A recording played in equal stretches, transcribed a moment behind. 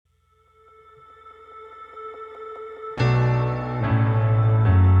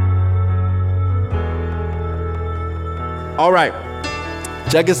All right,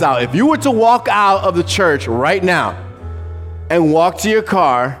 check this out. If you were to walk out of the church right now and walk to your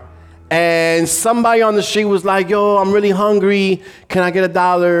car, and somebody on the street was like, yo, I'm really hungry, can I get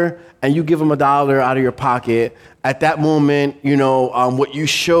 $1? And you give them $1 out of your pocket. At that moment, what you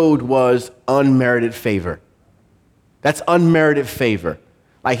showed was unmerited favor. That's unmerited favor.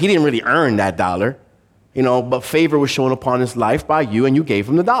 Like, he didn't really earn that $1, but favor was shown upon his life by you, and you gave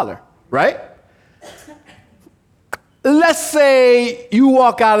him the $1, right? Let's say you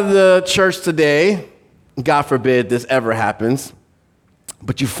walk out of the church today, God forbid this ever happens,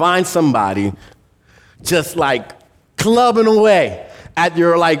 but you find somebody just like clubbing away at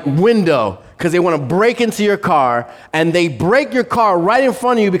your window because they want to break into your car, and they break your car right in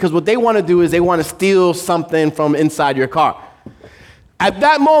front of you because what they want to do is they want to steal something from inside your car. At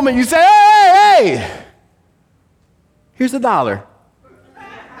that moment, you say, hey, here's $1.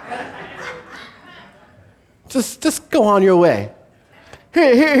 Just go on your way.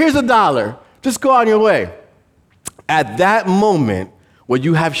 Here's $1. Just go on your way. At that moment, what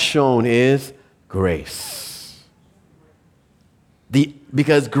you have shown is grace.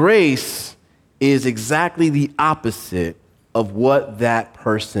 Because grace is exactly the opposite of what that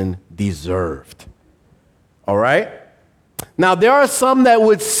person deserved. All right? Now, there are some that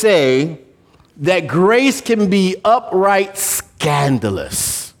would say that grace can be upright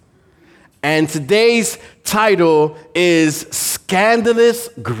scandalous. And today's title is Scandalous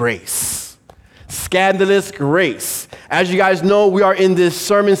Grace. Scandalous Grace. As you guys know, we are in this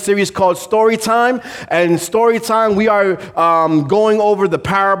sermon series called Story Time. And Story Time, we are going over the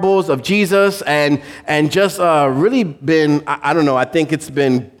parables of Jesus and just really been, I think it's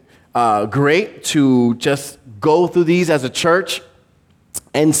been great to just go through these as a church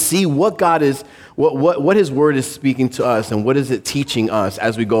and see what God is, what His Word is speaking to us and what is it teaching us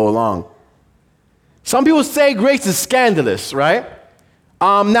as we go along. Some people say grace is scandalous, right?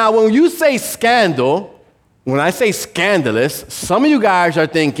 Now, when you say scandal, when I say scandalous, some of you guys are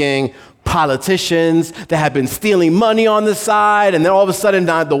thinking politicians that have been stealing money on the side, and then all of a sudden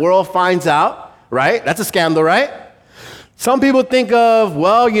the world finds out, right? That's a scandal, right? Some people think of,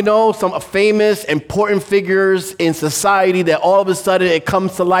 some famous, important figures in society that all of a sudden it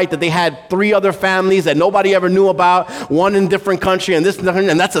comes to light that they had 3 other families that nobody ever knew about, one in a different country, and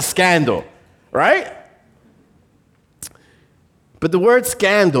that's a scandal. Right? But the word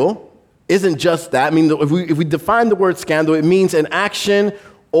scandal isn't just that. I mean, if we define the word scandal, it means an action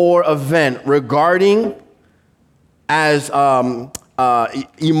or event regarding as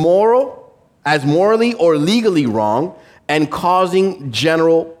immoral, as morally or legally wrong, and causing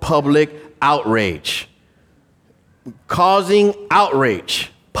general public outrage. Causing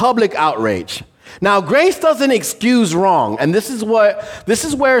outrage, public outrage. Now, grace doesn't excuse wrong, and this is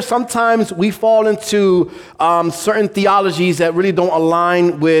where sometimes we fall into certain theologies that really don't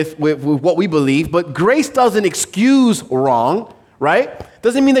align with what we believe. But grace doesn't excuse wrong, right?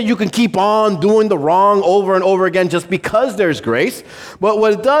 Doesn't mean that you can keep on doing the wrong over and over again just because there's grace. But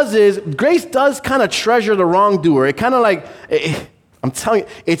what it does is grace does kind of treasure the wrongdoer. It kind of I'm telling you,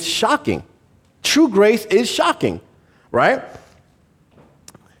 it's shocking. True grace is shocking, right?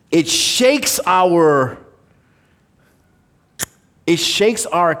 It shakes our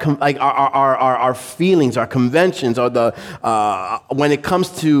feelings, our conventions, or when it comes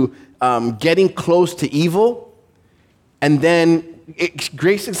to getting close to evil, and then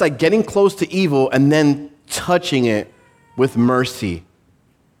grace is like getting close to evil and then touching it with mercy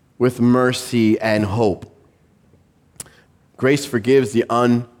and hope. Grace forgives the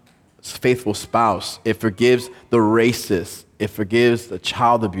unfaithful spouse. It forgives the racist. It forgives the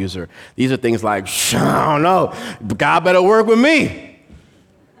child abuser. These are things like, I don't know, God better work with me.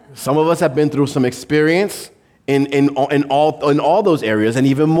 Some of us have been through some experience in all those areas and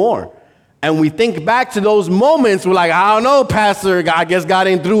even more. And we think back to those moments, we're like, I don't know, Pastor, I guess God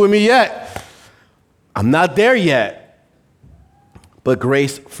ain't through with me yet. I'm not there yet. But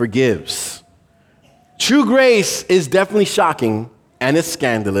grace forgives. True grace is definitely shocking and it's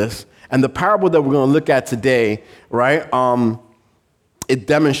scandalous. And the parable that we're going to look at today, right, it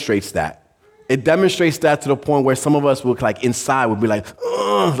demonstrates that. It demonstrates that to the point where some of us will, inside would be like,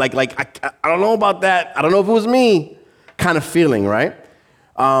 I don't know about that. I don't know if it was me kind of feeling, right?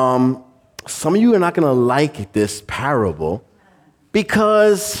 Some of you are not going to like this parable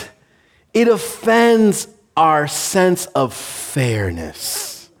because it offends our sense of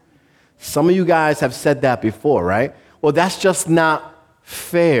fairness. Some of you guys have said that before, right? Well, that's just not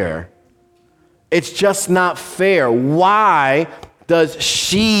fair. It's just not fair. Why does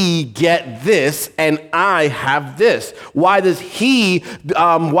she get this and I have this? Why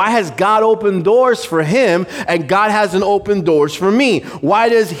has God opened doors for him and God hasn't opened doors for me? Why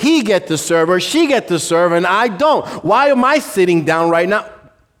does he get to serve or she get to serve and I don't? Why am I sitting down right now?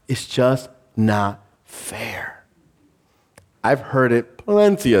 It's just not fair. I've heard it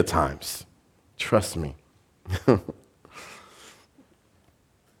plenty of times. Trust me.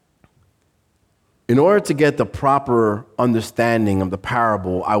 In order to get the proper understanding of the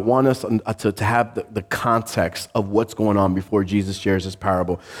parable, I want us to have the context of what's going on before Jesus shares this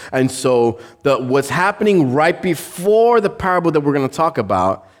parable. And so what's happening right before the parable that we're going to talk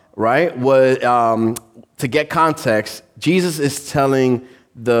about, right, was to get context, Jesus is telling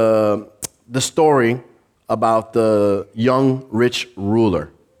the story about the young rich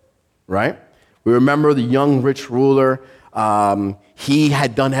ruler, right? We remember the young rich ruler. He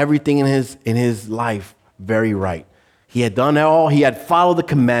had done everything in his life very right. He had done it all. He had followed the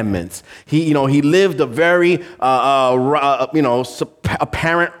commandments. He lived a very,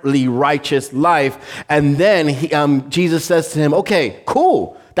 apparently righteous life. And then Jesus says to him, "Okay,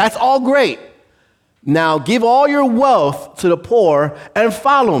 cool. That's all great. Now give all your wealth to the poor and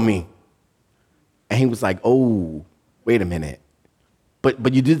follow me." And he was like, "Oh, wait a minute.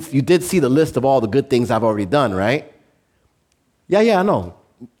 But you did see the list of all the good things I've already done, right?" Yeah, I know.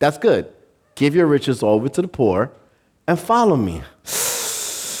 That's good. Give your riches over to the poor and follow me.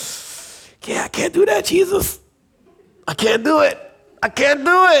 Yeah, I can't do that, Jesus. I can't do it.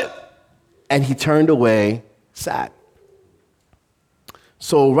 And he turned away sad.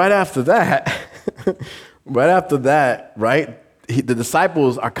 So right after that, right, the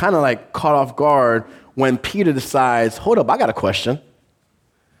disciples are kind of like caught off guard when Peter decides, hold up, I got a question.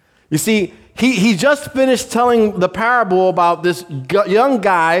 You see, he just finished telling the parable about this young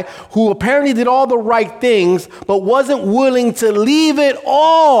guy who apparently did all the right things, but wasn't willing to leave it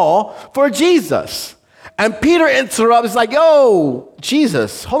all for Jesus. And Peter interrupts, he's like, "Yo,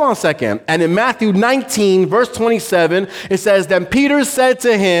 Jesus, hold on a second." And in Matthew 19, verse 27, it says, "Then Peter said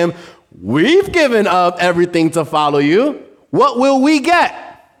to him, 'We've given up everything to follow you. What will we get?'"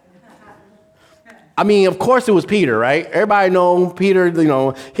 I mean, of course it was Peter, right? Everybody know Peter,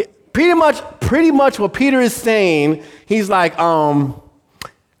 pretty much what Peter is saying, he's like,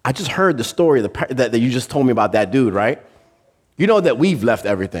 I just heard the story that you just told me about that dude, right? You know that we've left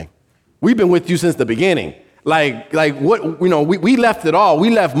everything. We've been with you since the beginning. Like what, we left it all. We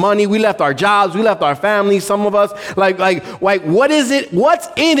left money, we left our jobs, we left our families, some of us. Like what is it? What's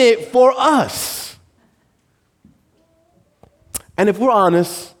in it for us? And if we're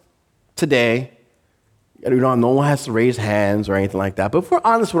honest today, no one has to raise hands or anything like that. But if we're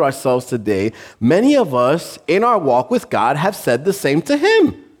honest with ourselves today, many of us in our walk with God have said the same to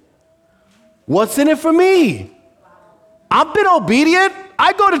him. What's in it for me? I've been obedient.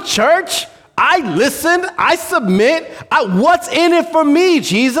 I go to church. I listen. I submit. What's in it for me,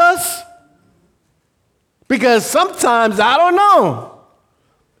 Jesus? Because sometimes I don't know.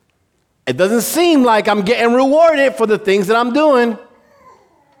 It doesn't seem like I'm getting rewarded for the things that I'm doing.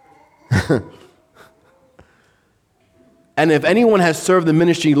 And if anyone has served the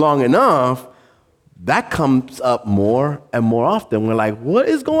ministry long enough, that comes up more and more often. We're like, what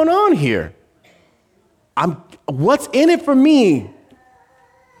is going on here? What's in it for me?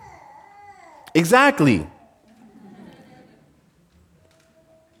 Exactly.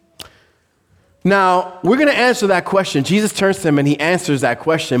 Now, we're going to answer that question. Jesus turns to him and he answers that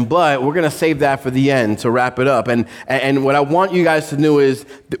question, but we're going to save that for the end to wrap it up. And what I want you guys to know is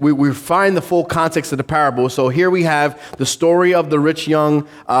that we find the full context of the parable. So here we have the story of the rich young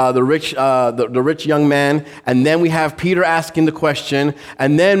man, and then we have Peter asking the question,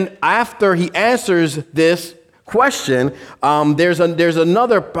 and then after he answers this question, there's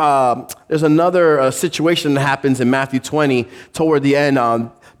another situation that happens in Matthew 20 toward the end.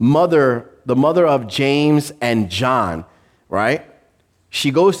 The mother of James and John, right?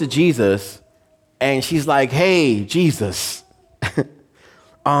 She goes to Jesus and she's like, "Hey, Jesus,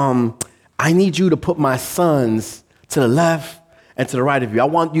 I need you to put my sons to the left and to the right of you. I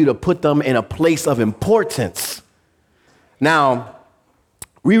want you to put them in a place of importance." Now,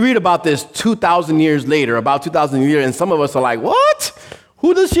 we read about this 2,000 years later, and some of us are like, what?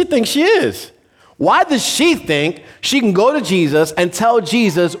 Who does she think she is? Why does she think she can go to Jesus and tell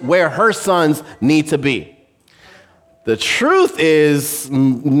Jesus where her sons need to be? The truth is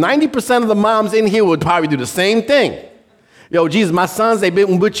 90% of the moms in here would probably do the same thing. Yo, Jesus, my sons, they've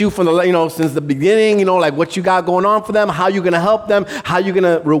been with you from since the beginning, like what you got going on for them, how you going to help them, how you going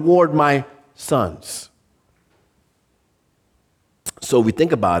to reward my sons. So if we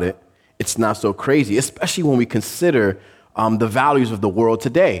think about it, it's not so crazy, especially when we consider the values of the world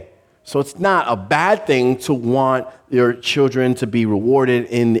today. So it's not a bad thing to want your children to be rewarded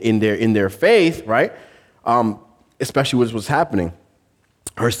in their faith, right? Especially with what's happening.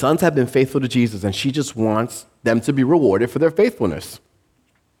 Her sons have been faithful to Jesus, and she just wants them to be rewarded for their faithfulness.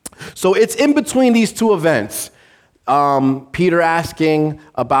 So it's in between these two events. Peter asking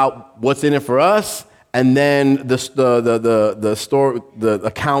about what's in it for us, and then the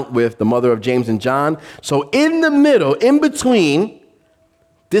account with the mother of James and John. So in the middle, in between,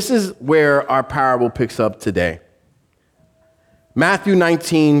 this is where our parable picks up today. Matthew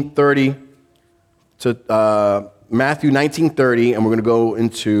 19:30 to Matthew 19:30, and we're going to go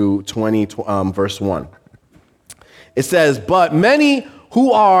into verse 1. It says, "But many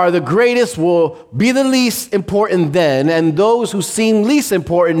who are the greatest will be the least important then, and those who seem least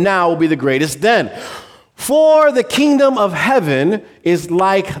important now will be the greatest then. For the kingdom of heaven is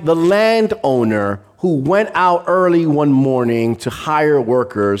like the landowner who went out early one morning to hire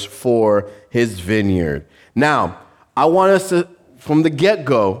workers for his vineyard." Now, I want us to, from the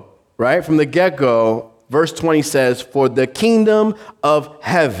get-go, right? From the get-go, verse 20 says, "For the kingdom of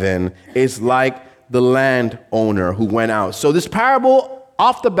heaven is like the landowner who went out." So this parable,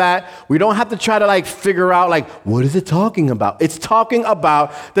 off the bat, we don't have to try to figure out what is it talking about? It's talking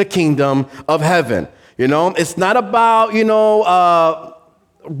about the kingdom of heaven. It's not about,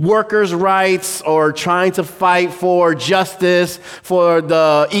 workers' rights or trying to fight for justice, for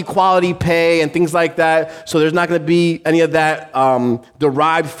the equality pay and things like that. So there's not going to be any of that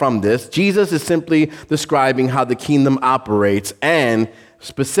derived from this. Jesus is simply describing how the kingdom operates and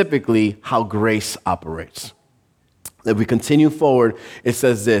specifically how grace operates. If we continue forward, it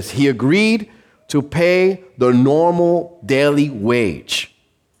says this: "He agreed to pay the normal daily wage."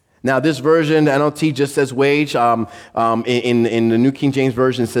 Now, this version, the NLT, just says wage. In the New King James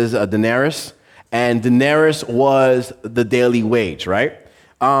Version, it says denarius. And denarius was the daily wage, right?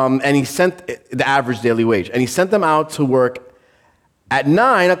 And he sent the average daily wage. And he sent them out to work at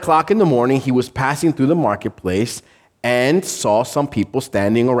 9 o'clock in the morning. He was passing through the marketplace and saw some people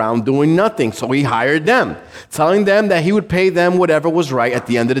standing around doing nothing. So he hired them, telling them that he would pay them whatever was right at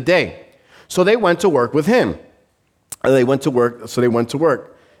the end of the day. So they went to work with him. They went to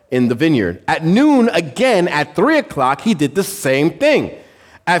work in the vineyard. At noon, again, at 3 o'clock, he did the same thing.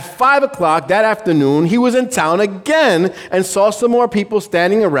 At 5 o'clock that afternoon, he was in town again and saw some more people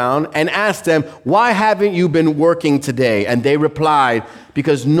standing around and asked them, "Why haven't you been working today?" And they replied,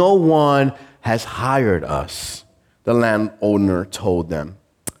 "Because no one has hired us," the landowner told them.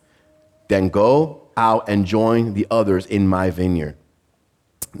 "Then go out and join the others in my vineyard."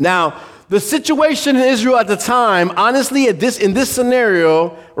 Now, the situation in Israel at the time, honestly, in this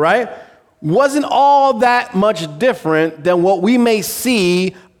scenario, right, wasn't all that much different than what we may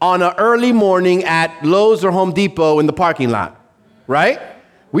see on an early morning at Lowe's or Home Depot in the parking lot, right?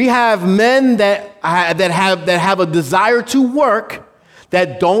 We have men that have a desire to work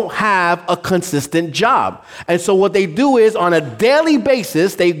that don't have a consistent job. And so what they do is on a daily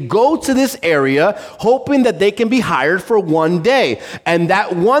basis, they go to this area hoping that they can be hired for one day. And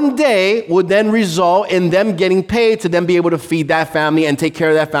that one day would then result in them getting paid to then be able to feed that family and take care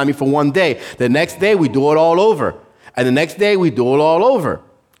of that family for one day. The next day, we do it all over. And the next day, we do it all over,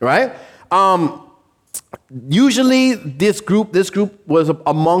 right? Usually, this group was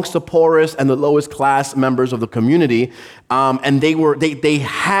amongst the poorest and the lowest class members of the community, and they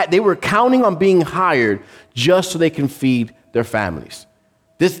were counting on being hired just so they can feed their families.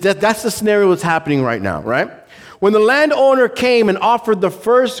 That's the scenario that's happening right now, right? When the landowner came and offered the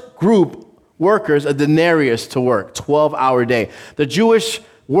first group workers a denarius to work, 12-hour day. The Jewish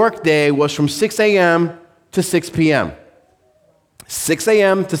work day was from 6 a.m. to 6 p.m. 6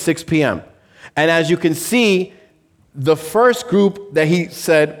 a.m. to 6 p.m. And as you can see, the first group that he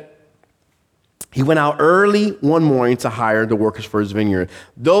said, he went out early one morning to hire the workers for his vineyard.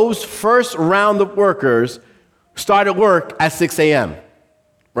 Those first round of workers started work at 6 a.m.,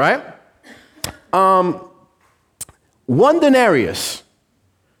 right? One denarius,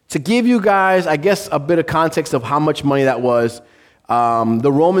 to give you guys, I guess, a bit of context of how much money that was,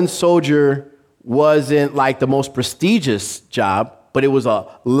 the Roman soldier wasn't like the most prestigious job, but it was a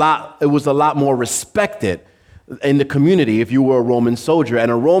lot more respected in the community if you were a Roman soldier.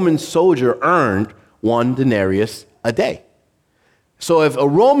 And a Roman soldier earned 1 denarius a day. So if a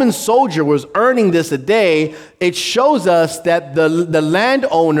Roman soldier was earning this a day, it shows us that the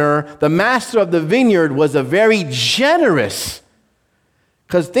landowner, the master of the vineyard, was a very generous.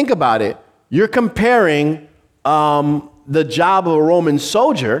 Because think about it. You're comparing the job of a Roman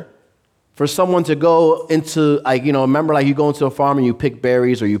soldier for someone to go into, like, remember, like, you go into a farm and you pick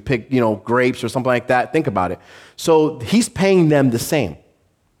berries or you pick, grapes or something like that. Think about it. So he's paying them the same.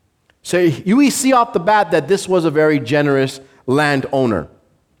 So we see off the bat that this was a very generous landowner.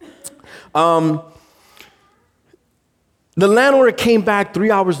 The landowner came back 3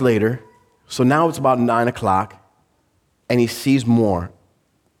 hours later. So now it's about 9 o'clock, and he sees more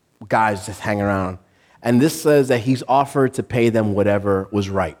guys just hanging around. And this says that he's offered to pay them whatever was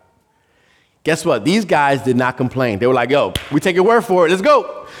right. Guess what? These guys did not complain. They were like, yo, we take your word for it. Let's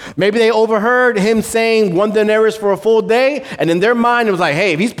go. Maybe they overheard him saying 1 denarius for a full day. And in their mind, it was like,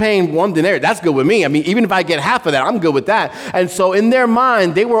 hey, if he's paying 1 denarius, that's good with me. I mean, even if I get half of that, I'm good with that. And so in their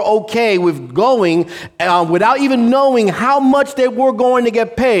mind, they were okay with going without even knowing how much they were going to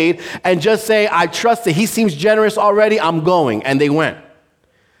get paid and just say, I trust that he seems generous already. I'm going. And they went.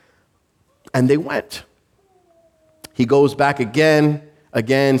 And they went. He goes back again,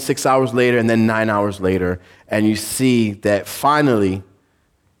 6 hours later, and then 9 hours later. And you see that finally,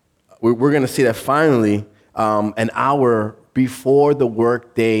 we're going to see that finally, an hour before the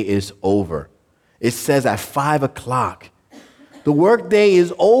workday is over. It says at 5 o'clock. The workday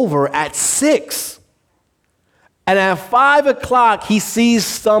is over at 6. And at 5 o'clock, he sees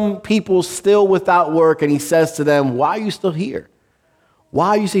some people still without work, and he says to them, why are you still here? Why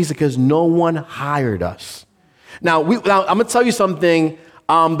are you still here? He said, because no one hired us. Now, I'm going to tell you something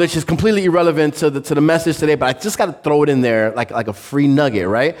which is completely irrelevant to the message today, but I just got to throw it in there like a free nugget,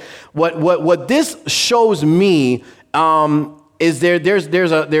 right? What this shows me is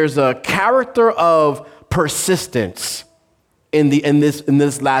there's a character of persistence in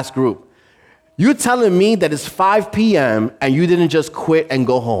this last group. You're telling me that it's 5 p.m. and you didn't just quit and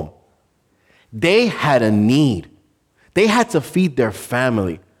go home. They had a need. They had to feed their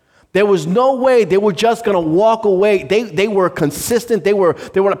family. There was no way they were just going to walk away. They were consistent. They were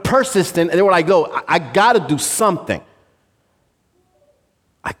persistent. And they were like, yo, I got to do something.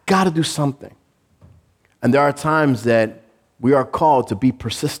 I got to do something. And there are times that we are called to be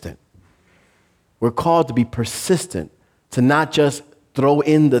persistent. We're called to be persistent, to not just throw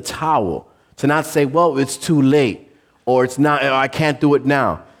in the towel, to not say, well, it's too late, or it's not, I can't do it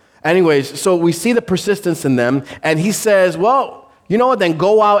now. Anyways, so we see the persistence in them, and he says, well, you know what, then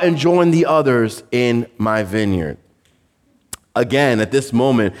go out and join the others in my vineyard. Again, at this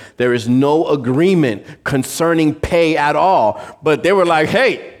moment, there is no agreement concerning pay at all, but they were like,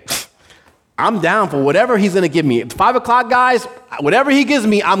 hey, I'm down for whatever he's going to give me. At 5 o'clock, guys, whatever he gives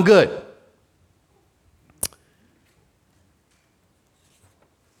me, I'm good.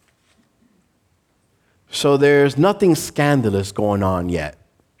 So there's nothing scandalous going on yet.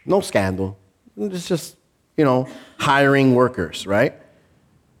 No scandal. It's just, hiring workers, right?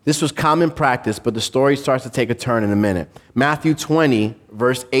 This was common practice, but the story starts to take a turn in a minute. Matthew 20,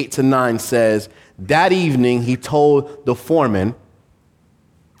 verse 8 to 9 says, that evening he told the foreman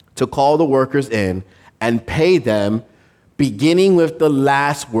to call the workers in and pay them, beginning with the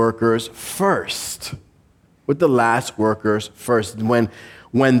last workers first. With the last workers first.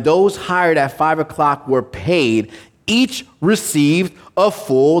 When those hired at 5 o'clock were paid, each received a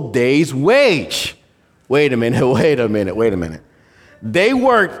full day's wage. Wait a minute. They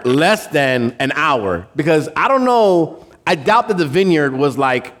worked less than an hour because I don't know, I doubt that the vineyard was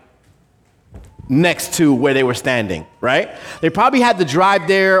like next to where they were standing, right? They probably had to drive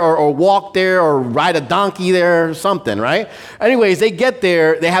there or walk there or ride a donkey there or something, right? Anyways, they get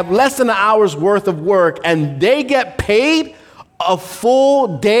there, they have less than an hour's worth of work, and they get paid a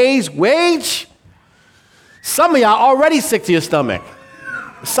full day's wage. Some of y'all already sick to your stomach.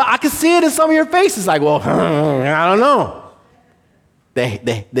 So I can see it in some of your faces, like, well, I don't know.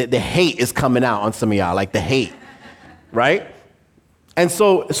 The hate is coming out on some of y'all, like the hate, right? And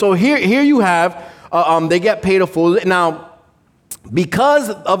so here you have, they get paid a full. Now, because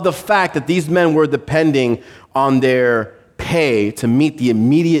of the fact that these men were depending on their pay to meet the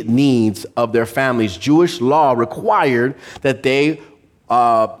immediate needs of their families, Jewish law required that they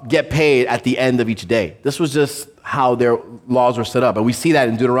get paid at the end of each day. This was just how their laws were set up. And we see that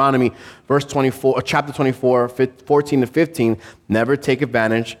in Deuteronomy chapter 24, 14 to 15. Never take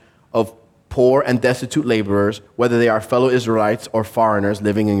advantage of poor and destitute laborers, whether they are fellow Israelites or foreigners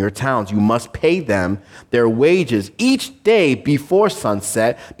living in your towns. You must pay them their wages each day before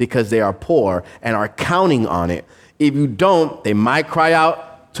sunset because they are poor and are counting on it. If you don't, they might cry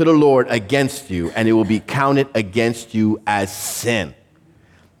out to the Lord against you, and it will be counted against you as sin.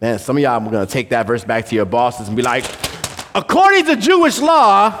 Man, some of y'all are going to take that verse back to your bosses and be like, according to Jewish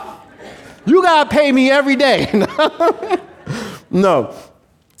law, you got to pay me every day. No.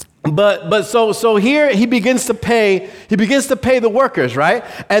 So here he begins to pay the workers, right?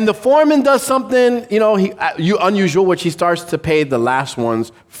 And the foreman does something, unusual, which he starts to pay the last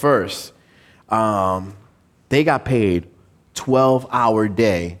ones first. They got paid 12-hour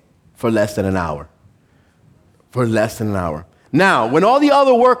day for less than an hour. Now, when all the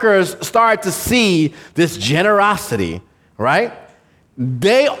other workers start to see this generosity, right?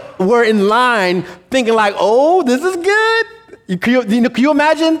 They were in line thinking like, oh, this is good. Can you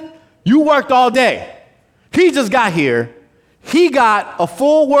imagine? You worked all day. He just got here. He got a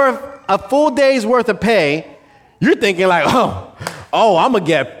full day's worth of pay. You're thinking like, oh, I'm going to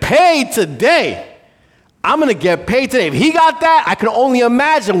get paid today. If he got that, I can only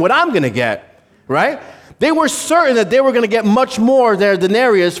imagine what I'm going to get, right? They were certain that they were going to get much more their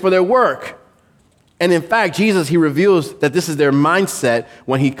denarius for their work. And in fact, Jesus, he reveals that this is their mindset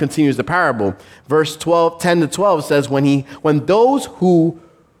when he continues the parable. Verse 10 to 12 says, when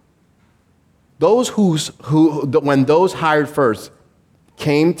those hired first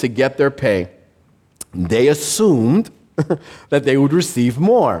came to get their pay, they assumed that they would receive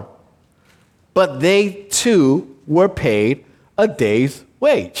more. But they too were paid a day's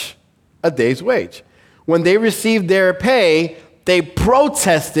wage. When they received their pay, they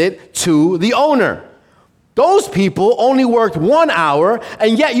protested to the owner. Those people only worked 1 hour,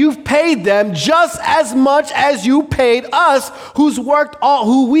 and yet you've paid them just as much as you paid us,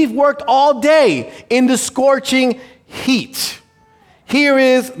 who we've worked all day in the scorching heat. Here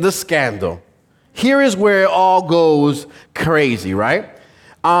is the scandal. Here is where it all goes crazy, right?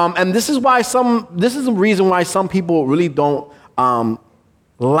 And this is the reason why some people really don't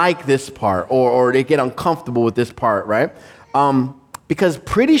like this part, or they get uncomfortable with this part, right? Because I'm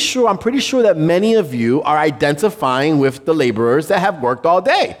pretty sure that many of you are identifying with the laborers that have worked all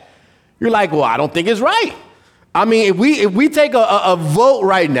day. You're like, well, I don't think it's right. I mean, if we take a vote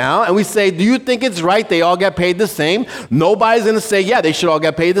right now and we say, do you think it's right they all get paid the same? Nobody's going to say, yeah, they should all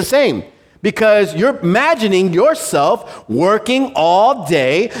get paid the same. Because you're imagining yourself working all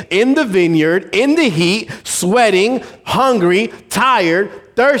day in the vineyard, in the heat, sweating, hungry, tired,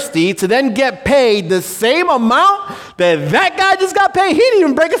 thirsty, to then get paid the same amount that guy just got paid. He didn't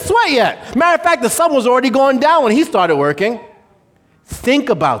even break a sweat yet. Matter of fact, the sun was already going down when he started working. Think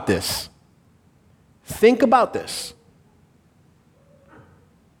about this.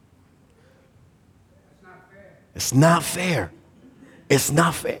 It's not fair. It's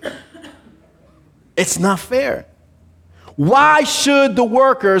not fair. Why should the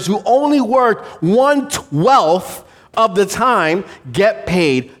workers who only worked 1/12 of the time get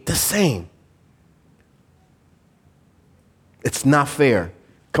paid the same? It's not fair.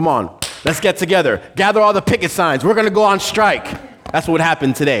 Come on, let's get together. Gather all the picket signs. We're going to go on strike. That's what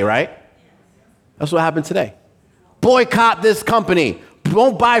happened today, right? That's what happened today. Boycott this company.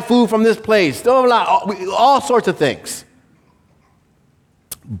 Don't buy food from this place. All sorts of things.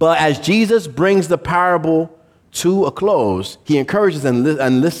 But as Jesus brings the parable to a close, he encourages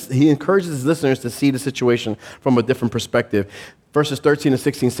his listeners to see the situation from a different perspective. Verses 13 and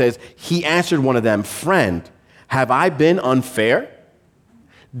 16 says, he answered one of them, friend, have I been unfair?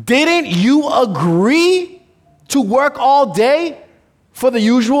 Didn't you agree to work all day for the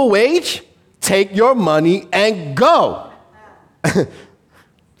usual wage? Take your money and go.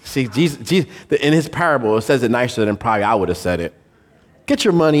 See, Jesus, in his parable, it says it nicer than probably I would have said it. Get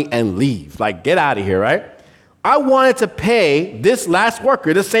your money and leave. Like, get out of here, right? I wanted to pay this last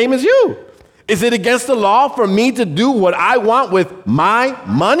worker the same as you. Is it against the law for me to do what I want with my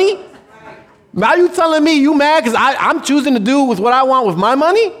money? Now you telling me you mad because I'm choosing to do with what I want with my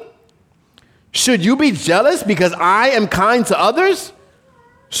money? Should you be jealous because I am kind to others?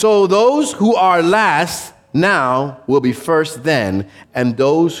 So those who are last now will be first then, and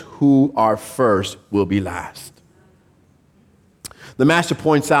those who are first will be last. The master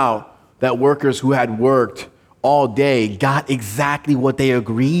points out that workers who had worked all day got exactly what they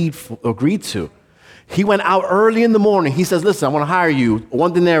agreed to. He went out early in the morning. He says, listen, I want to hire you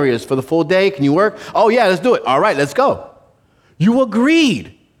 1 denarius for the full day. Can you work? Oh, yeah, let's do it. All right, let's go. You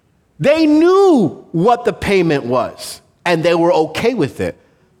agreed. They knew what the payment was, and they were okay with it,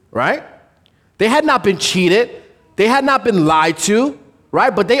 right? They had not been cheated. They had not been lied to,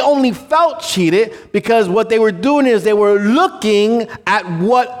 right? But they only felt cheated because what they were doing is they were looking at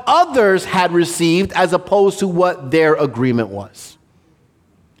what others had received as opposed to what their agreement was.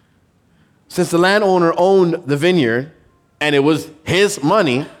 Since the landowner owned the vineyard and it was his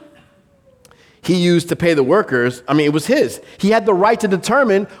money he used to pay the workers, it was his. He had the right to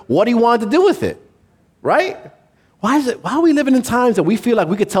determine what he wanted to do with it, right? Why are we living in times that we feel like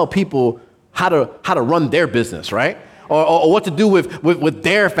we could tell people how to run their business, right? or what to do with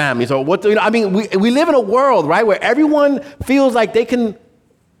their families, or what to, I mean, we live in a world, right, where everyone feels like they can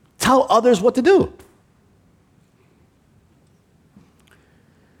tell others what to do.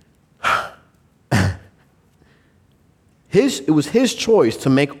 It was his choice to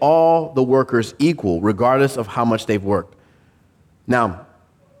make all the workers equal, regardless of how much they've worked. Now,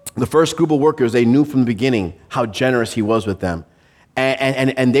 the first group of workers, they knew from the beginning how generous he was with them.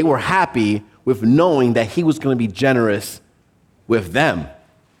 And they were happy with knowing that he was going to be generous with them,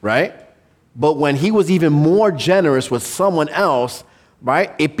 right? But when he was even more generous with someone else,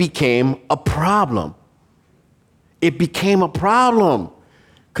 right, it became a problem. It became a problem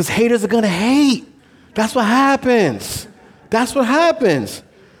because haters are going to hate. That's what happens. That's what happens.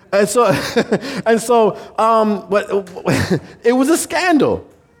 And so, it was a scandal.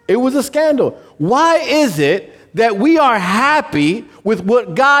 It was a scandal. Why is it that we are happy with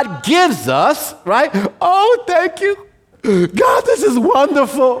what God gives us, right? Oh, thank you. God, this is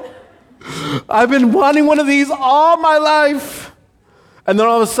wonderful. I've been wanting one of these all my life. And then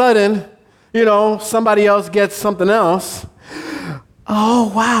all of a sudden, somebody else gets something else.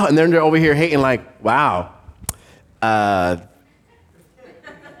 Oh, wow. And then they're over here hating like, wow.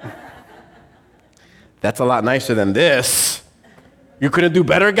 That's a lot nicer than this. You couldn't do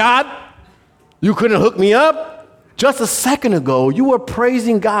better, God? You couldn't hook me up? Just a second ago, you were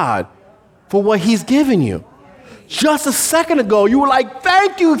praising God for what he's given you. Just a second ago, you were like,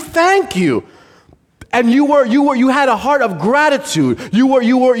 thank you, thank you. And you had a heart of gratitude. You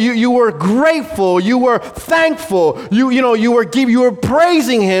were grateful. You were thankful. You were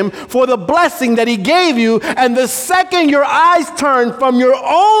praising him for the blessing that he gave you. And the second your eyes turned from your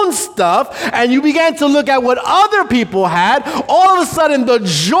own stuff and you began to look at what other people had, all of a sudden the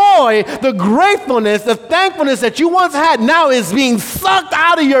joy, the gratefulness, the thankfulness that you once had now is being sucked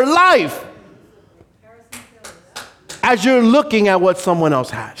out of your life as you're looking at what someone else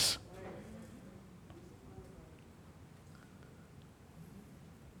has.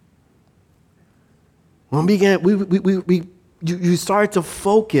 When you start to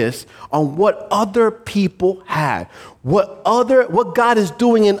focus on what other people had, what God is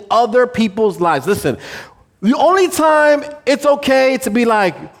doing in other people's lives. Listen, the only time it's okay to be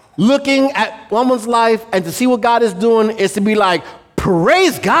like looking at someone's life and to see what God is doing is to be like,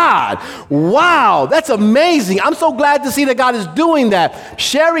 praise God. Wow, that's amazing. I'm so glad to see that God is doing that.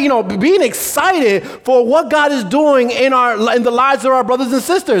 Sharing, being excited for what God is doing in the lives of our brothers and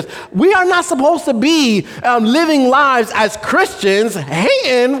sisters. We are not supposed to be living lives as Christians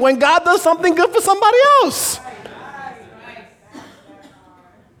hating when God does something good for somebody else.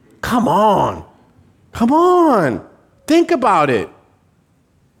 Come on. Come on. Think about it.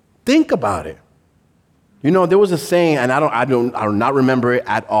 Think about it. There was a saying, and I do not remember it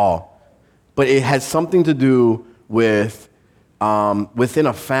at all, but it has something to do with within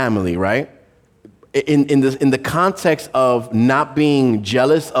a family, right? In the context of not being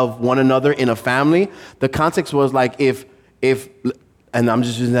jealous of one another in a family, the context was like if, and I'm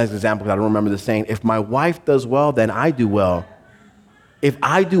just using that as an example because I don't remember the saying, if my wife does well, then I do well. If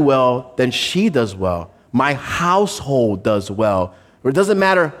I do well, then she does well. My household does well. It doesn't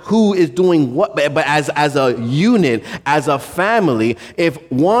matter who is doing what, but as a unit, as a family, if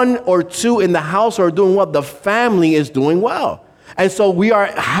one or two in the house are doing well, the family is doing well. And so we are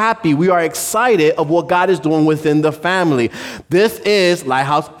happy, we are excited of what God is doing within the family. This is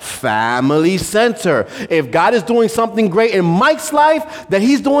Lighthouse Family Center. If God is doing something great in Mike's life, then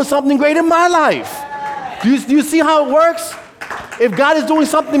he's doing something great in my life. Do you see how it works? If God is doing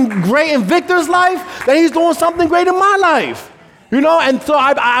something great in Victor's life, then he's doing something great in my life. And so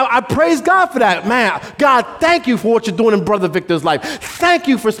I praise God for that. Man, God, thank you for what you're doing in Brother Victor's life. Thank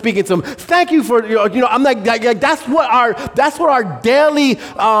you for speaking to him. Thank you for, I'm like, that's what our daily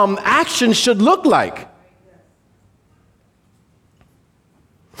action should look like.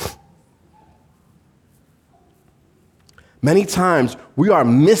 Many times we are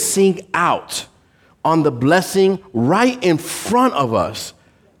missing out on the blessing right in front of us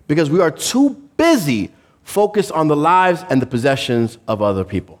because we are too busy focused on the lives and the possessions of other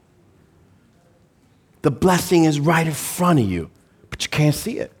people. The blessing is right in front of you, but you can't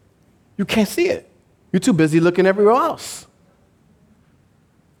see it. You can't see it. You're too busy looking everywhere else.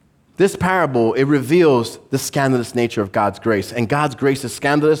 This parable, it reveals the scandalous nature of God's grace. And God's grace is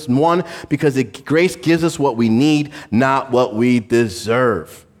scandalous, one, because grace gives us what we need, not what we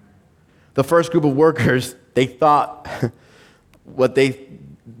deserve. The first group of workers, they thought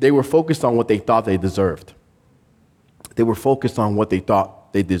they were focused on what they thought they deserved. They were focused on what they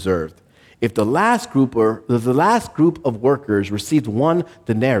thought they deserved. If the last group of workers received 1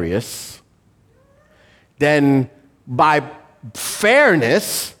 denarius, then by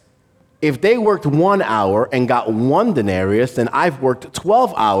fairness, if they worked 1 hour and got 1 denarius, then I've worked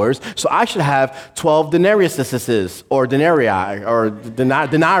 12 hours, so I should have 12 denariuses, or denarii, or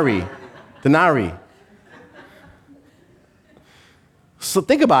denarii. So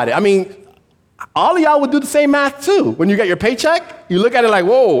think about it. I mean, all of y'all would do the same math too. When you get your paycheck, you look at it like,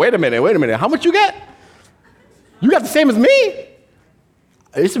 whoa, wait a minute. How much you get? You got the same as me?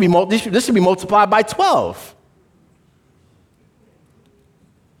 This should be multiplied by 12.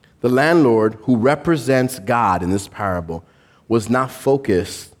 The landlord, who represents God in this parable, was not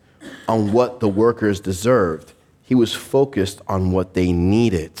focused on what the workers deserved. He was focused on what they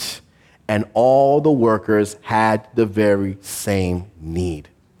needed. And all the workers had the very same need.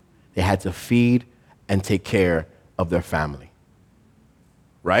 They had to feed and take care of their family.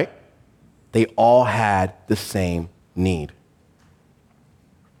 Right? They all had the same need.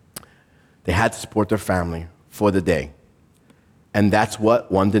 They had to support their family for the day. And that's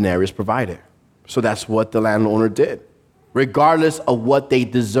what 1 denarius provided. So that's what the landowner did. Regardless of what they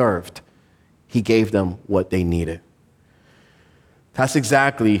deserved, he gave them what they needed. That's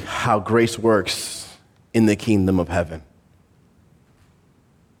exactly how grace works in the kingdom of heaven.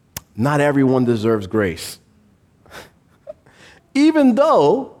 Not everyone deserves grace. Even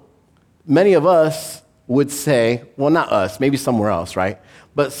though many of us would say, well, not us, maybe somewhere else, right?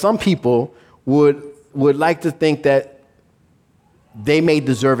 But some people would like to think that they may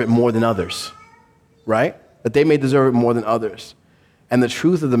deserve it more than others, right? That they may deserve it more than others. And the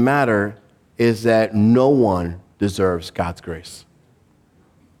truth of the matter is that no one deserves God's grace.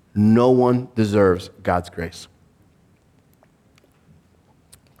 No one deserves God's grace.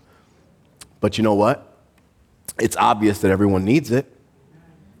 But you know what? It's obvious that everyone needs it.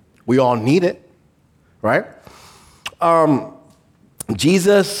 We all need it, right?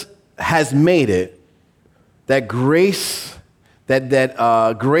 Jesus has made it that grace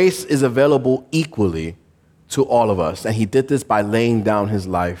is available equally to all of us. And he did this by laying down his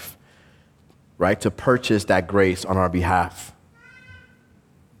life, right, to purchase that grace on our behalf.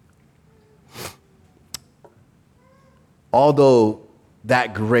 Although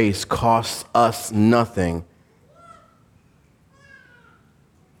that grace costs us nothing,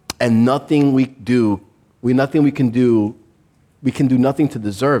 and we can do nothing to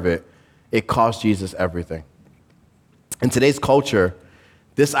deserve it, it cost Jesus everything. In today's culture,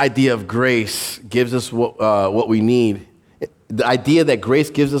 this idea of grace gives us what we need. The idea that grace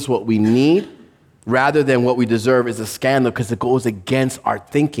gives us what we need rather than what we deserve is a scandal because it goes against our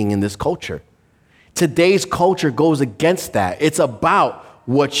thinking in this culture. Today's culture goes against that. It's about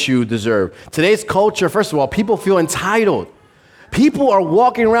what you deserve. Today's culture, first of all, people feel entitled. People are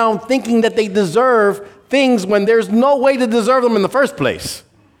walking around thinking that they deserve things when there's no way to deserve them in the first place.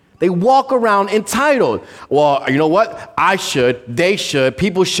 They walk around entitled. Well, you know what? I should, they should,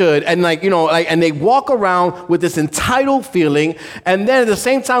 people should. And and they walk around with this entitled feeling. And then at the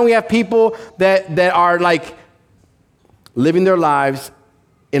same time, we have people that are living their lives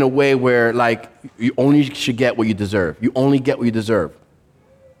in a way where you only should get what you deserve. You only get what you deserve.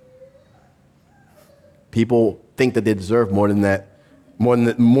 People think that they deserve more than that,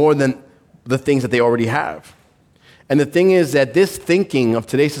 more than the things that they already have. And the thing is that this thinking of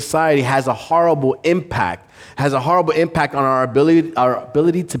today's society has a horrible impact on our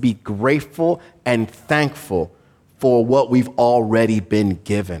ability to be grateful and thankful for what we've already been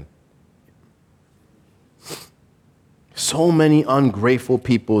given. So many ungrateful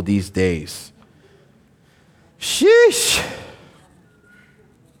people these days. Sheesh.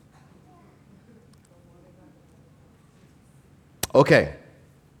 Okay.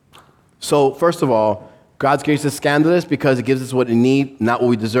 So first of all, God's grace is scandalous because it gives us what we need, not what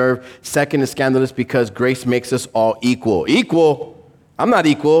we deserve. Second, is scandalous because grace makes us all equal. Equal? I'm not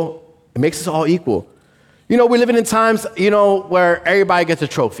equal. It makes us all equal. We're living in times, where everybody gets a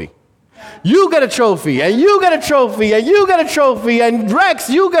trophy. You get a trophy, and you get a trophy, and you get a trophy, and Rex,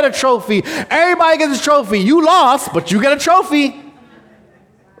 you get a trophy. Everybody gets a trophy. You lost, but you get a trophy.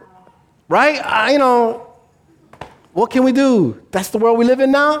 Right? What can we do? That's the world we live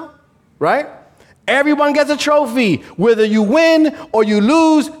in now, right? Everyone gets a trophy. Whether you win or you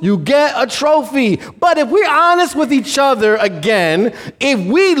lose, you get a trophy. But if we're honest with each other again, if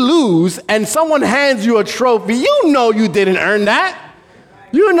we lose and someone hands you a trophy, you didn't earn that.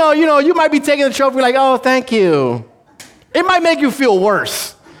 You might be taking the trophy like, oh, thank you. It might make you feel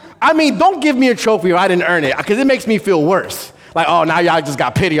worse. Don't give me a trophy if I didn't earn it, because it makes me feel worse. Like, oh, now y'all just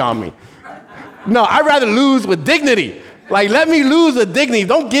got pity on me. No, I'd rather lose with dignity. Let me lose with dignity.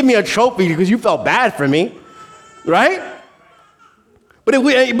 Don't give me a trophy because you felt bad for me, right?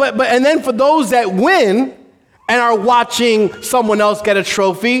 And then for those that win and are watching someone else get a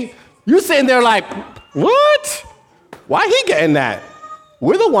trophy, you're sitting there like, what? Why he getting that?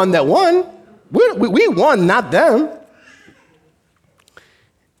 We're the one that won. We won, not them.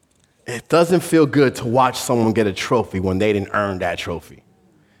 It doesn't feel good to watch someone get a trophy when they didn't earn that trophy.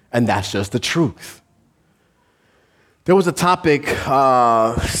 And that's just the truth. There was a topic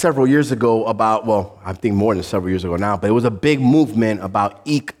several years ago about, well, I think more than several years ago now, but it was a big movement about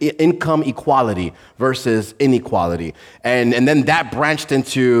income equality versus inequality. And then that branched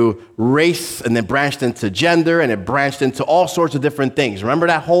into race, and then branched into gender, and it branched into all sorts of different things. Remember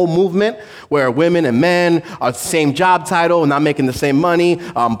that whole movement where women and men are the same job title and not making the same money,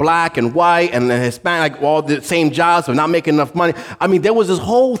 black and white and Hispanic, like all the same jobs, but not making enough money. I mean, there was this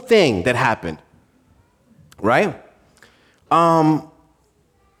whole thing that happened, right? And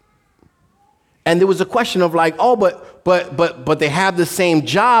there was a question of like, oh, but they have the same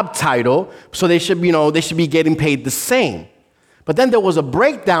job title, so they should, they should be getting paid the same. But then there was a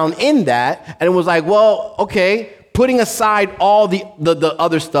breakdown in that, and it was like, well, okay, putting aside all the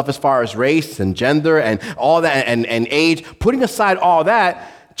other stuff as far as race and gender and all that and age, putting aside all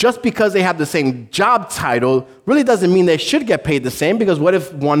that, just because they have the same job title really doesn't mean they should get paid the same, because what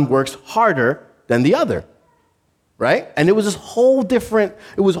if one works harder than the other? Right? And it was this whole different,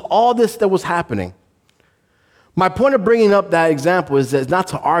 it was all this that was happening. My point of bringing up that example is that not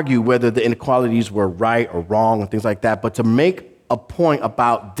to argue whether the inequalities were right or wrong and things like that, but to make a point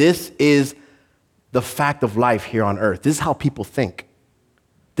about this is the fact of life here on earth. This is how people think.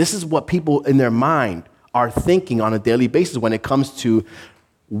 This is what people in their mind are thinking on a daily basis when it comes to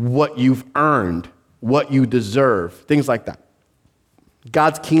what you've earned, what you deserve, things like that.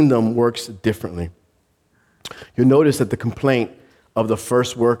 God's kingdom works differently. You'll notice that the complaint of the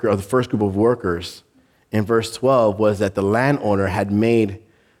first worker, or the first group of workers in verse 12, was that the landowner had made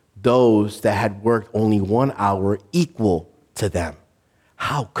those that had worked only 1 hour equal to them.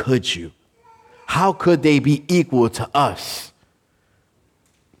 How could you? How could they be equal to us?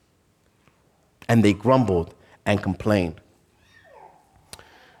 And they grumbled and complained.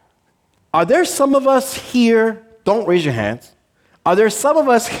 Are there some of us here, don't raise your hands, are there some of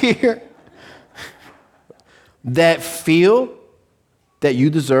us here that feel that you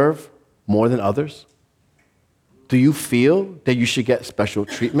deserve more than others? Do you feel that you should get special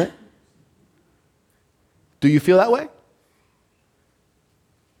treatment? Do you feel that way?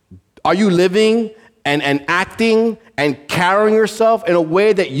 Are you living and acting and carrying yourself in a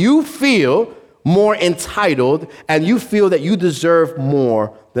way that you feel more entitled and you feel that you deserve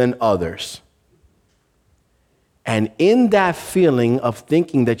more than others? And in that feeling of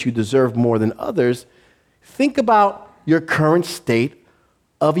thinking that you deserve more than others, think about your current state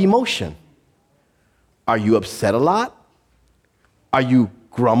of emotion. Are you upset a lot? Are you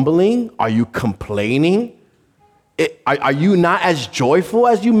grumbling? Are you complaining? Are you not as joyful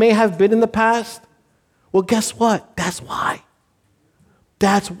as you may have been in the past? Well, guess what? That's why.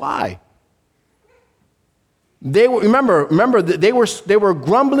 That's why. They were, remember, they were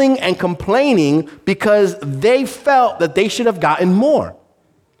grumbling and complaining because they felt that they should have gotten more.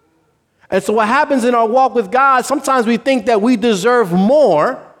 And so what happens in our walk with God, sometimes we think that we deserve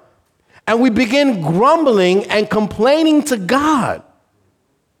more, and we begin grumbling and complaining to God.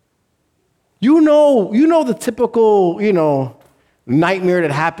 You know the typical, nightmare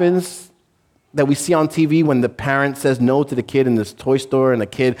that happens that we see on TV when the parent says no to the kid in this toy store and the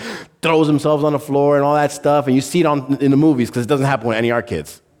kid throws themselves on the floor and all that stuff. And you see it in the movies, because it doesn't happen with any of our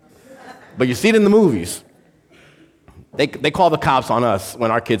kids. But you see it in the movies. They call the cops on us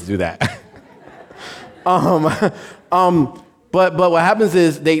when our kids do that. But what happens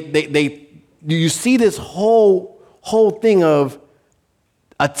is you see this whole thing of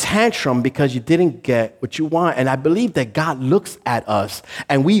a tantrum because you didn't get what you want. And I believe that God looks at us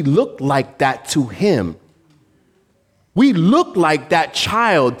and we look like that to him. We look like that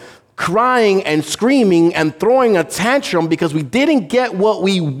child crying and screaming and throwing a tantrum because we didn't get what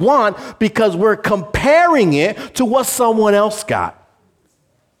we want, because we're comparing it to what someone else got.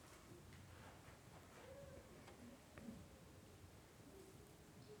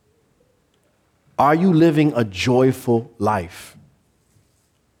 Are you living a joyful life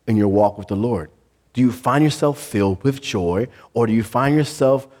in your walk with the Lord? Do you find yourself filled with joy, or do you find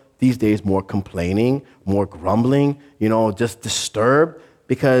yourself these days more complaining, more grumbling, just disturbed?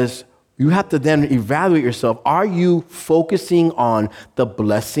 Because you have to then evaluate yourself. Are you focusing on the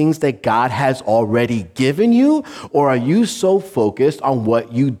blessings that God has already given you, or are you so focused on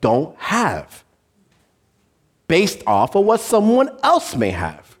what you don't have based off of what someone else may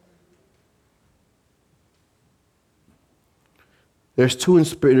have? There's two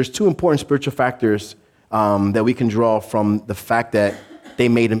important spiritual factors that we can draw from the fact that the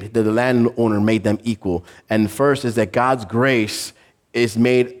landowner made them equal. And first is that God's grace is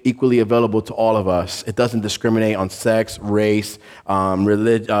made equally available to all of us. It doesn't discriminate on sex, race,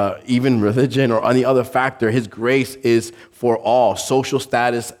 even religion or any other factor. His grace is for all. Social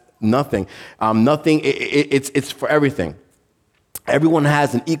status, nothing. It's for everything. Everyone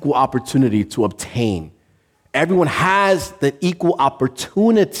has an equal opportunity to obtain. Everyone has the equal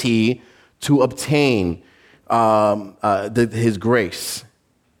opportunity to obtain his grace.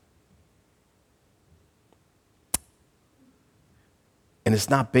 And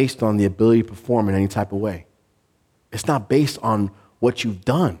it's not based on the ability to perform in any type of way. It's not based on what you've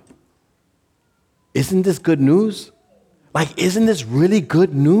done. Isn't this good news? Isn't this really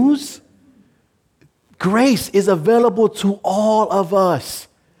good news? Grace is available to all of us.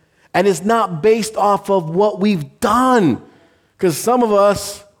 And it's not based off of what we've done. Because some of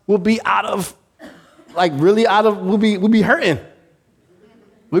us will be we'll be hurting.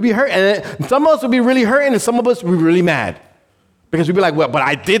 We'll be hurting. And some of us will be really hurting, and some of us will be really mad. Because we'd be like, well, but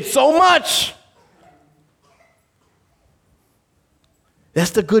I did so much.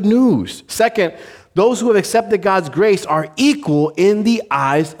 That's the good news. Second, those who have accepted God's grace are equal in the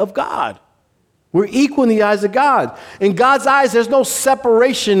eyes of God. We're equal in the eyes of God. In God's eyes, there's no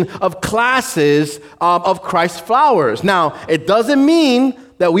separation of classes of Christ's flowers. Now, it doesn't mean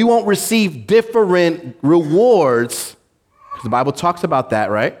that we won't receive different rewards. The Bible talks about that,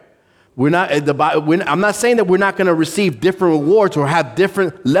 right? I'm not saying that we're not going to receive different rewards or have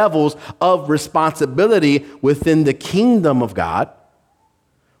different levels of responsibility within the kingdom of God.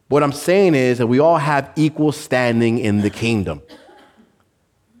 What I'm saying is that we all have equal standing in the kingdom.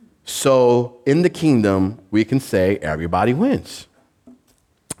 So in the kingdom, we can say everybody wins.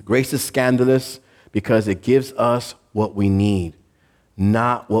 Grace is scandalous because it gives us what we need,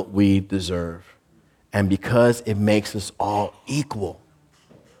 not what we deserve. And because it makes us all equal.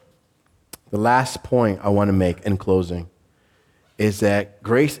 The last point I want to make in closing is that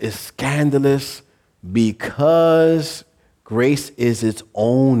grace is scandalous because grace is its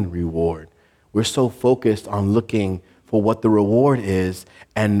own reward. We're so focused on looking for what the reward is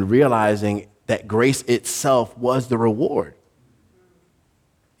and realizing that grace itself was the reward.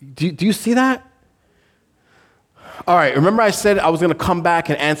 Do you see that? All right, remember I said I was going to come back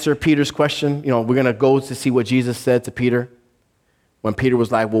and answer Peter's question? We're going to go to see what Jesus said to Peter. When Peter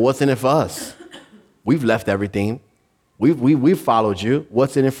was like, well, what's in it for us? We've left everything. We've followed you.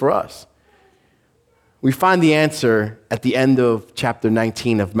 What's in it for us? We find the answer at the end of chapter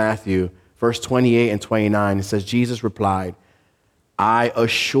 19 of Matthew, verse 28 and 29. It says, Jesus replied, I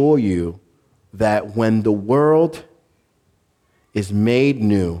assure you that when the world is made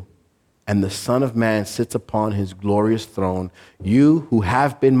new and the Son of Man sits upon his glorious throne, you who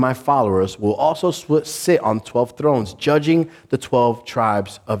have been my followers will also sit on 12 thrones, judging the 12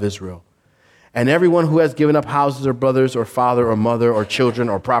 tribes of Israel. And everyone who has given up houses or brothers or father or mother or children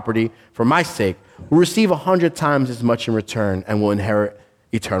or property for my sake will receive 100 times as much in return and will inherit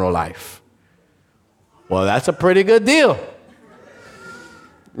eternal life. Well, that's a pretty good deal.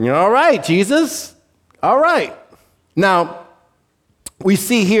 All right, Jesus. All right. Now, we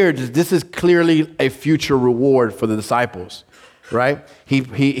see here this is clearly a future reward for the disciples, right?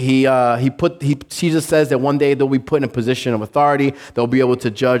 Jesus says that one day they'll be put in a position of authority. They'll be able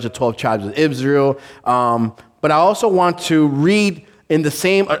to judge the 12 tribes of Israel. But I also want to read in the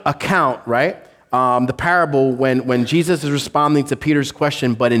same account, right? The parable when Jesus is responding to Peter's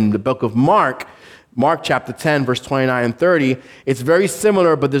question, but in the book of Mark chapter 10, verse 29 and 30, it's very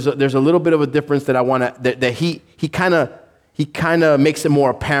similar, but there's a little bit of a difference that I want to, that he kind of makes it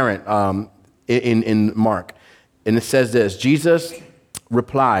more apparent in Mark. And it says this, Jesus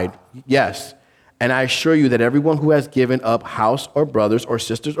replied, yes, and I assure you that everyone who has given up house or brothers or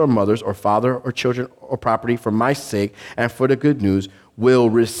sisters or mothers or father or children or property for my sake and for the good news will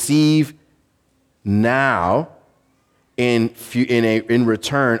receive now in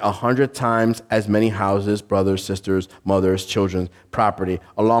return 100 times as many houses, brothers, sisters, mothers, children, property,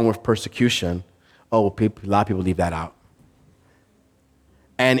 along with persecution. Oh, a lot of people leave that out.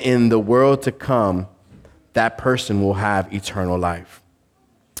 And in the world to come, that person will have eternal life.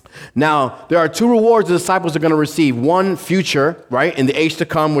 Now, there are two rewards the disciples are going to receive. One, future, right, in the age to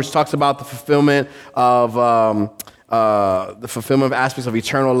come, which talks about the fulfillment of aspects of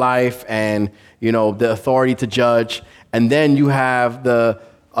eternal life and, the authority to judge. And then you have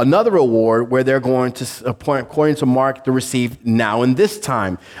another reward where they're going to, according to Mark, to receive now in this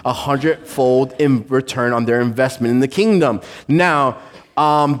time 100-fold in return on their investment in the kingdom. Now,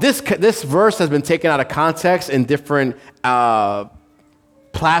 this verse has been taken out of context in different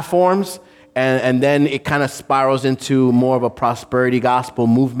platforms, and then it kind of spirals into more of a prosperity gospel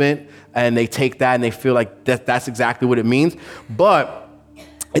movement, and they take that and they feel like that's exactly what it means. But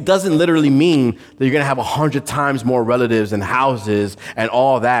it doesn't literally mean that you're going to have 100 times more relatives and houses and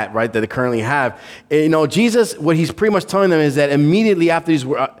all that, right, that they currently have. Jesus, what he's pretty much telling them is that immediately after these,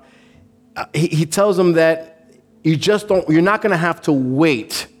 he tells them that you're not going to have to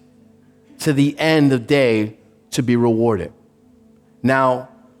wait to the end of the day to be rewarded. Now,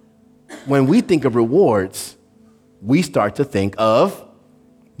 when we think of rewards, we start to think of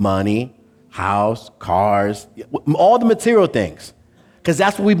money, house, cars, all the material things. Because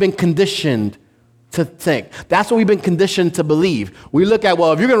that's what we've been conditioned to think. That's what we've been conditioned to believe. We look at,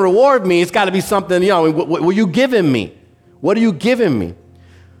 well, if you're going to reward me, it's got to be something, what are you giving me? What are you giving me?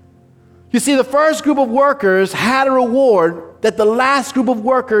 You see, the first group of workers had a reward that the last group of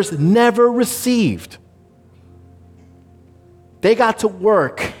workers never received. They got to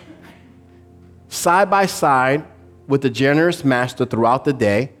work side by side with the generous master throughout the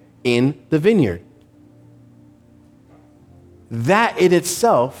day in the vineyard. That in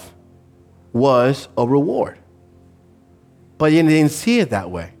itself was a reward. But they didn't see it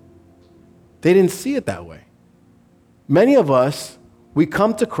that way. They didn't see it that way. Many of us, we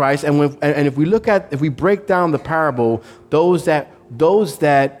come to Christ, and if we break down the parable, those that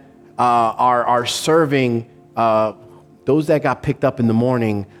are serving, those that got picked up in the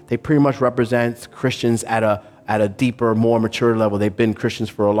morning, they pretty much represent Christians at a deeper, more mature level. They've been Christians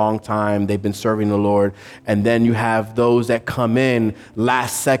for a long time. They've been serving the Lord. And then you have those that come in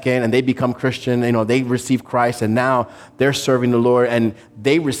last second and they become Christian. They receive Christ and now they're serving the Lord and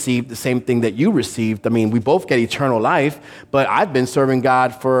they receive the same thing that you received. I mean, we both get eternal life, but I've been serving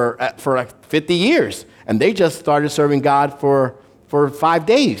God for like 50 years and they just started serving God for 5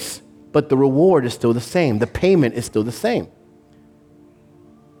 days. But the reward is still the same. The payment is still the same.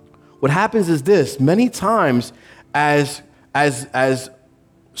 What happens is this: many times as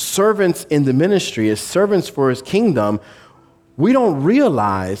servants in the ministry, as servants for his kingdom, we don't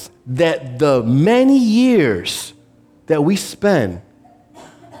realize that the many years that we spend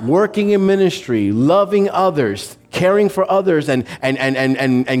working in ministry, loving others, caring for others,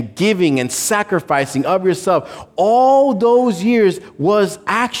 and giving and sacrificing of yourself, all those years was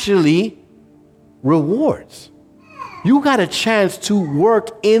actually rewards. You got a chance to work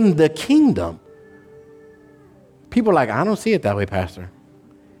in the kingdom. People are like, I don't see it that way, Pastor.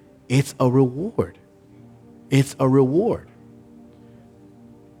 It's a reward. It's a reward.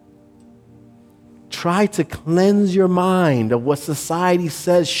 Try to cleanse your mind of what society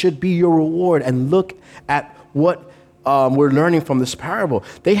says should be your reward and look at what we're learning from this parable.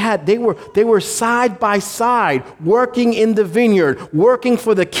 They were side by side, working in the vineyard, working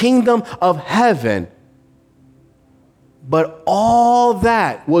for the kingdom of heaven. But all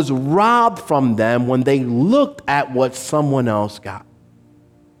that was robbed from them when they looked at what someone else got.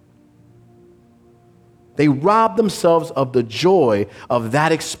 They robbed themselves of the joy of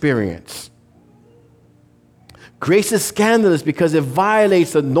that experience. Grace is scandalous because it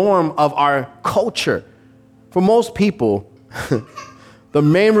violates the norm of our culture. For most people, the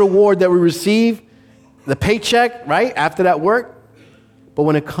main reward that we receive, the paycheck, right, after that work. But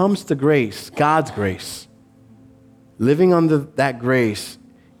when it comes to grace, God's grace, living under that grace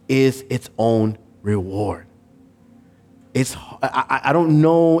is its own reward. I don't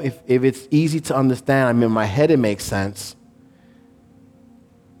know if it's easy to understand. I mean, in my head it makes sense.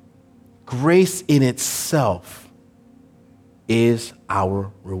 Grace in itself is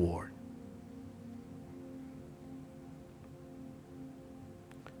our reward.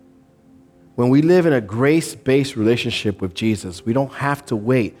 When we live in a grace-based relationship with Jesus, we don't have to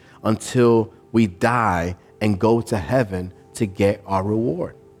wait until we die and go to heaven to get our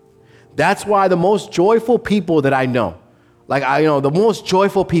reward. That's why the most joyful people that I know, the most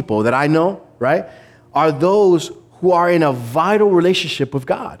joyful people that I know, right, are those who are in a vital relationship with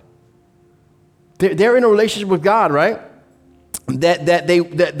God. They're in a relationship with God, right? That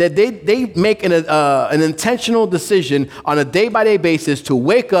they make an intentional decision on a day-by-day basis to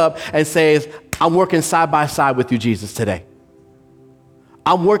wake up and say, I'm working side by side with you, Jesus, today.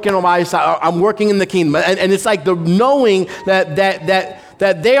 I'm working on my side. I'm working in the kingdom. And it's like the knowing that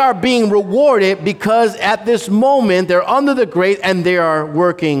they are being rewarded because at this moment they're under the grace and they are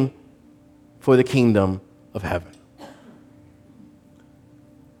working for the kingdom of heaven.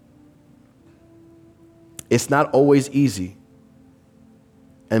 It's not always easy.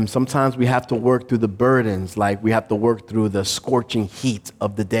 And sometimes we have to work through the burdens, like we have to work through the scorching heat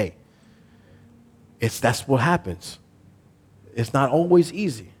of the day. That's what happens. It's not always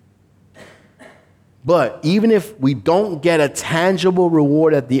easy. But even if we don't get a tangible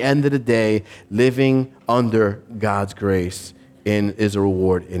reward at the end of the day, living under God's grace is a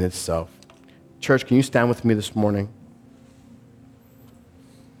reward in itself. Church, can you stand with me this morning?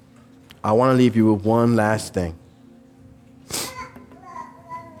 I want to leave you with one last thing.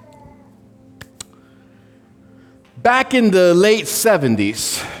 Back in the late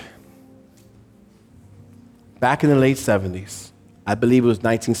 70s, I believe it was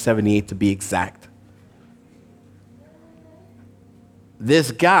 1978 to be exact,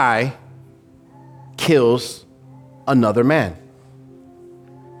 this guy kills another man.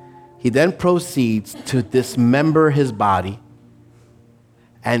 He then proceeds to dismember his body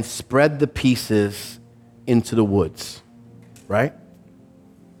and spread the pieces into the woods, right?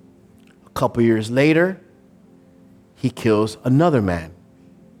 A couple years later, he kills another man.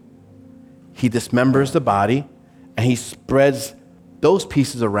 He dismembers the body and he spreads those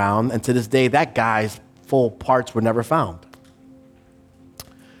pieces around, and to this day, that guy's full parts were never found.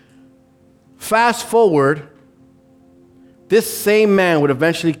 Fast forward, this same man would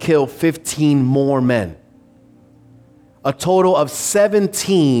eventually kill 15 more men. A total of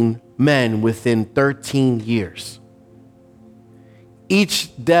 17 men within 13 years. Each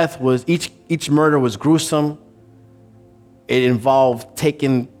murder was gruesome. It involved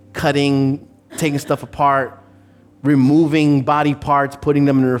cutting, taking stuff apart, removing body parts, putting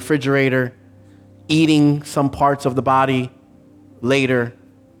them in the refrigerator, eating some parts of the body later.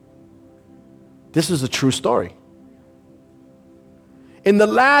 This is a true story. In the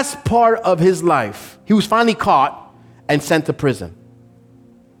last part of his life, he was finally caught and sent to prison.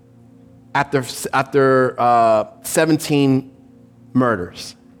 After 17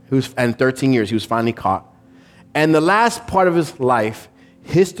 murders and 13 years, he was finally caught. And the last part of his life,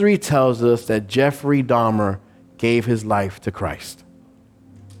 history tells us that Jeffrey Dahmer gave his life to Christ.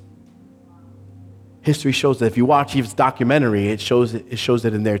 History shows that. If you watch his documentary, it shows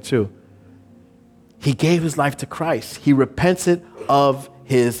it in there too. He gave his life to Christ. He repented of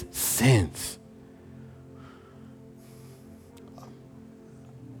his sins.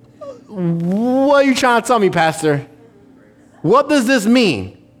 What are you trying to tell me, Pastor? What does this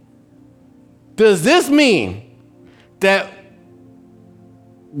mean? Does this mean that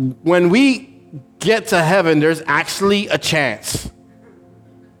when we get to heaven, there's actually a chance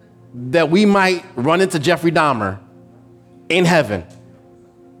that we might run into Jeffrey Dahmer in heaven?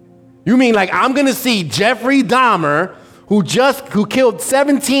 You mean like I'm going to see Jeffrey Dahmer, who killed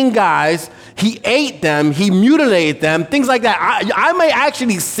 17 guys, he ate them, he mutilated them, things like that. I may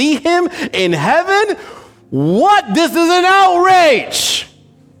actually see him in heaven? What? This is an outrage.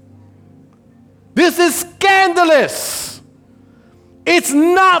 This is scandalous. It's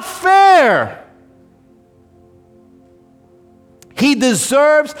not fair. He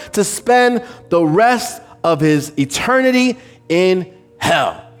deserves to spend the rest of his eternity in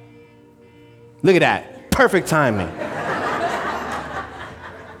hell. Look at that. Perfect timing.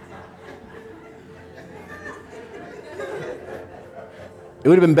 It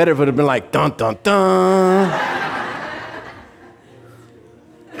would have been better if it would have been like, dun, dun, dun.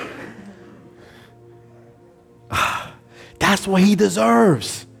 That's what he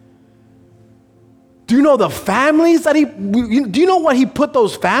deserves. Do you know the families do you know what he put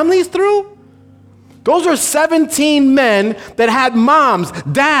those families through? Those are 17 men that had moms,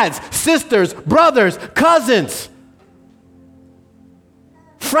 dads, sisters, brothers, cousins,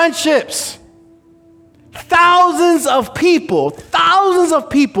 friendships. Thousands of people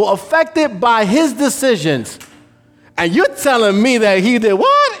affected by his decisions. And you're telling me that he did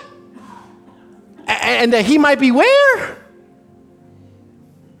what? And that he might be where?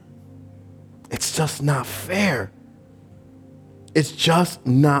 It's just not fair. It's just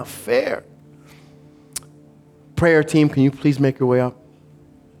not fair. Prayer team, can you please make your way up?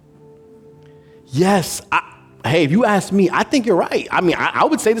 Yes. Hey, if you ask me, I think you're right. I mean, I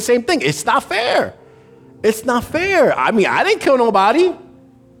would say the same thing. It's not fair. It's not fair. I mean, I didn't kill nobody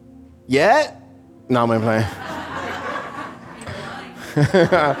yet. No, I'm playing.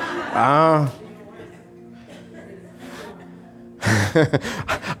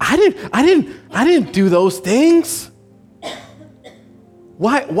 I didn't do those things.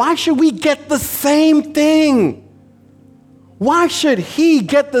 Why should we get the same thing? Why should he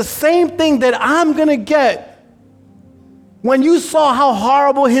get the same thing that I'm going to get? When you saw how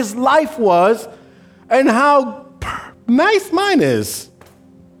horrible his life was and how nice mine is.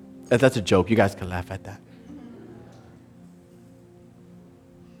 That's a joke. You guys can laugh at that.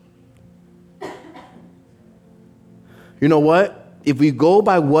 You know what? If we go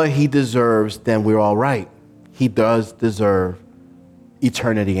by what he deserves, then we're all right. He does deserve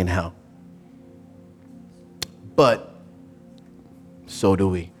eternity in hell. but so do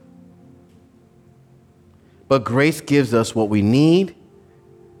we. But grace gives us what we need,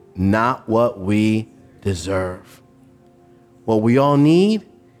 not what we deserve. What we all need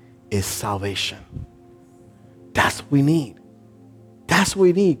is salvation. That's what we need. That's what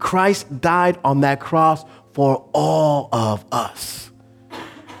we need. Christ died on that cross for all of us.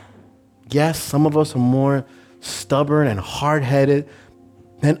 Yes, some of us are more stubborn and hard-headed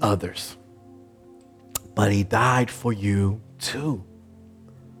than others, but he died for you too.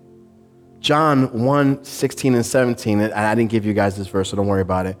 John 1:16 and 17, and I didn't give you guys this verse, so don't worry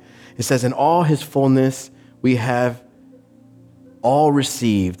about it. It says, in all his fullness we have all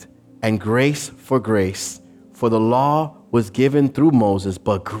received, and grace for grace. For the law was given through Moses,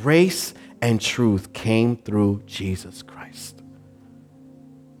 but grace and truth came through Jesus Christ.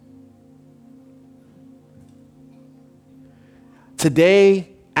 Today,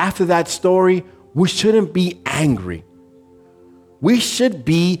 after that story, we shouldn't be angry. We should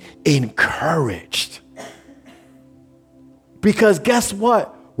be encouraged. Because guess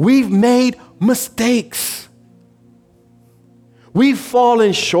what? We've made mistakes. We've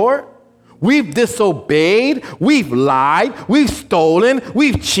fallen short. We've disobeyed. We've lied. We've stolen.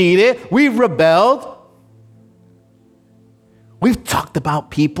 We've cheated. We've rebelled. We've talked about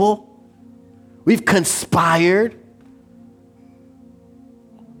people. We've conspired.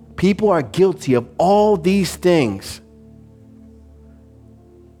 People are guilty of all these things.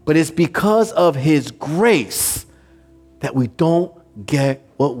 But it's because of his grace that we don't get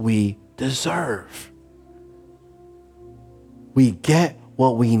what we deserve. We get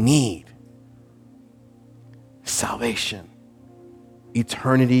what we need. Salvation.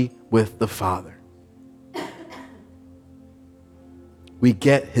 Eternity with the Father. We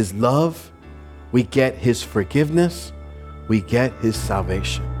get his love. We get his forgiveness. We get his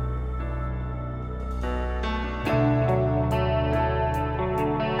salvation.